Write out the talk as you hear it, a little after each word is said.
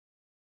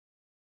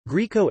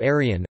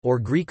Graeco-Aryan,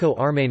 or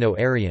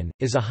Graeco-Armeno-Aryan,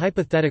 is a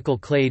hypothetical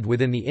clade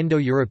within the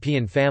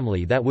Indo-European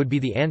family that would be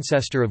the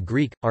ancestor of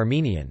Greek,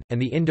 Armenian,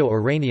 and the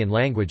Indo-Iranian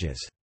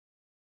languages.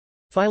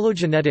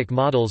 Phylogenetic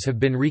models have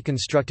been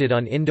reconstructed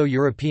on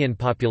Indo-European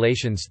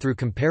populations through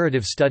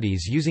comparative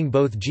studies using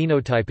both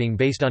genotyping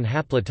based on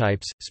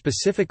haplotypes,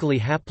 specifically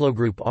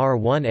haplogroup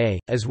R1a,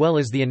 as well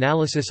as the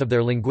analysis of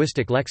their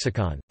linguistic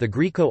lexicon. The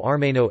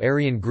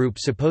Graeco-Armeno-Aryan group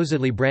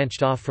supposedly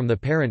branched off from the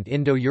parent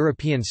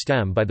Indo-European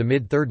stem by the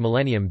mid-3rd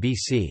millennium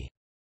BC.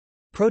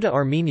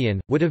 Proto-Armenian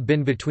would have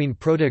been between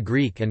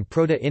Proto-Greek and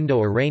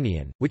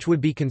Proto-Indo-Iranian, which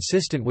would be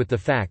consistent with the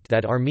fact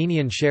that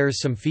Armenian shares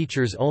some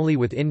features only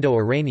with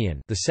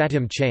Indo-Iranian, the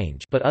Satim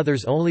change, but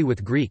others only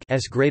with Greek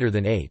s greater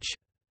than h.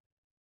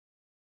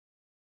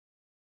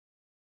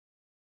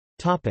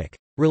 Topic: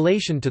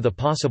 Relation to the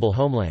possible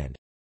homeland.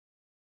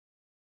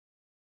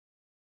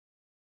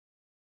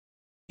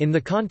 In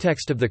the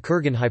context of the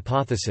Kurgan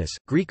hypothesis,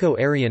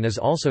 Graeco-Aryan is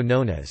also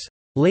known as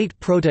late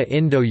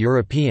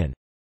Proto-Indo-European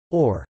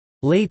or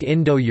Late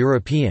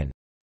Indo-European,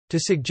 to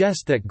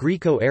suggest that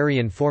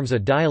Graeco-Aryan forms a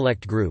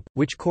dialect group,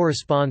 which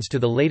corresponds to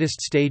the latest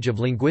stage of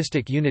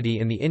linguistic unity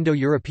in the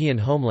Indo-European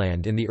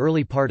homeland in the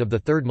early part of the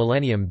 3rd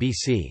millennium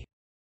BC.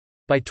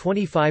 By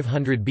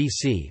 2500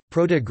 BC,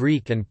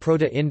 Proto-Greek and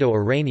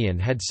Proto-Indo-Iranian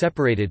had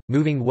separated,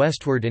 moving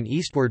westward and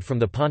eastward from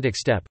the Pontic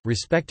steppe,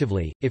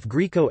 respectively. If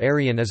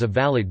Graeco-Aryan is a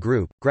valid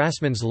group,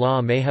 Grassmann's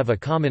law may have a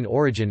common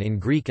origin in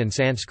Greek and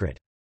Sanskrit.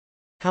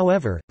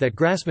 However, that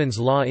Grassmann's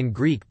law in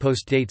Greek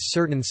postdates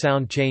certain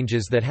sound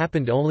changes that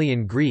happened only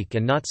in Greek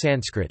and not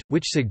Sanskrit,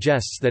 which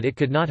suggests that it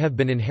could not have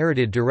been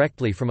inherited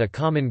directly from a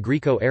common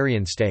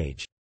Graeco-Aryan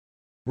stage.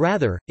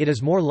 Rather, it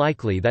is more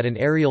likely that an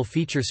areal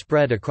feature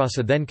spread across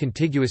a then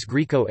contiguous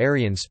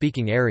Graeco-Aryan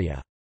speaking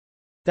area.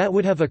 That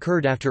would have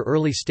occurred after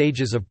early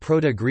stages of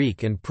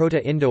Proto-Greek and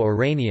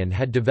Proto-Indo-Iranian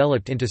had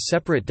developed into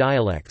separate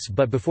dialects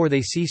but before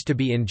they ceased to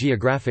be in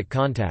geographic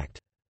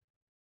contact.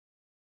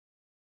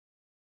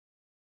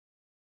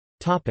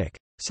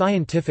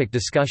 Scientific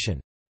discussion.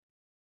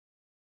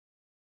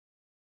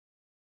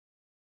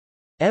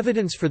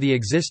 Evidence for the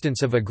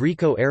existence of a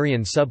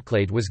Graeco-Aryan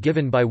subclade was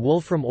given by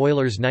Wolfram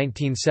Euler's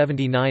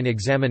 1979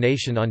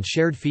 examination on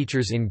shared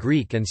features in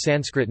Greek and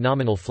Sanskrit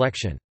nominal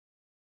flexion.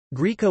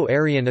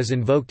 Graeco-Aryan is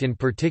invoked in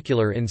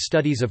particular in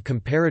studies of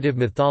comparative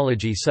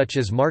mythology such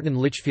as Martin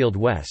Litchfield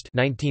West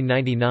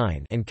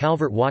 (1999) and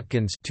Calvert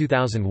Watkins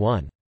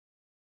 (2001).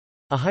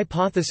 A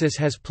hypothesis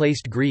has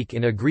placed Greek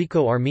in a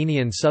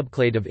Graeco-Armenian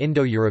subclade of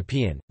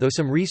Indo-European, though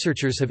some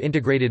researchers have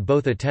integrated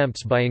both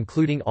attempts by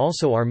including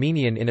also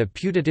Armenian in a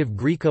putative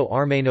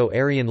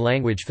Graeco-Armeno-Aryan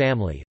language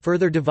family,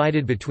 further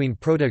divided between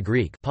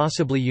Proto-Greek,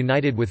 possibly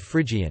united with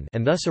Phrygian,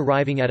 and thus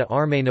arriving at a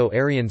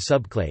Armeno-Aryan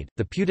subclade.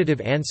 The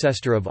putative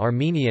ancestor of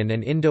Armenian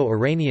and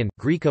Indo-Iranian,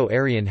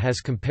 Graeco-Aryan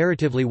has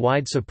comparatively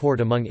wide support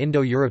among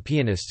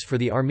Indo-Europeanists for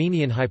the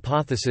Armenian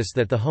hypothesis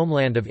that the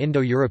homeland of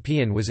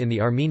Indo-European was in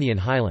the Armenian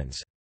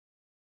highlands.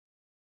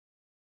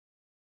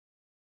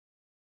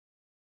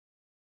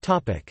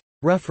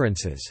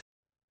 References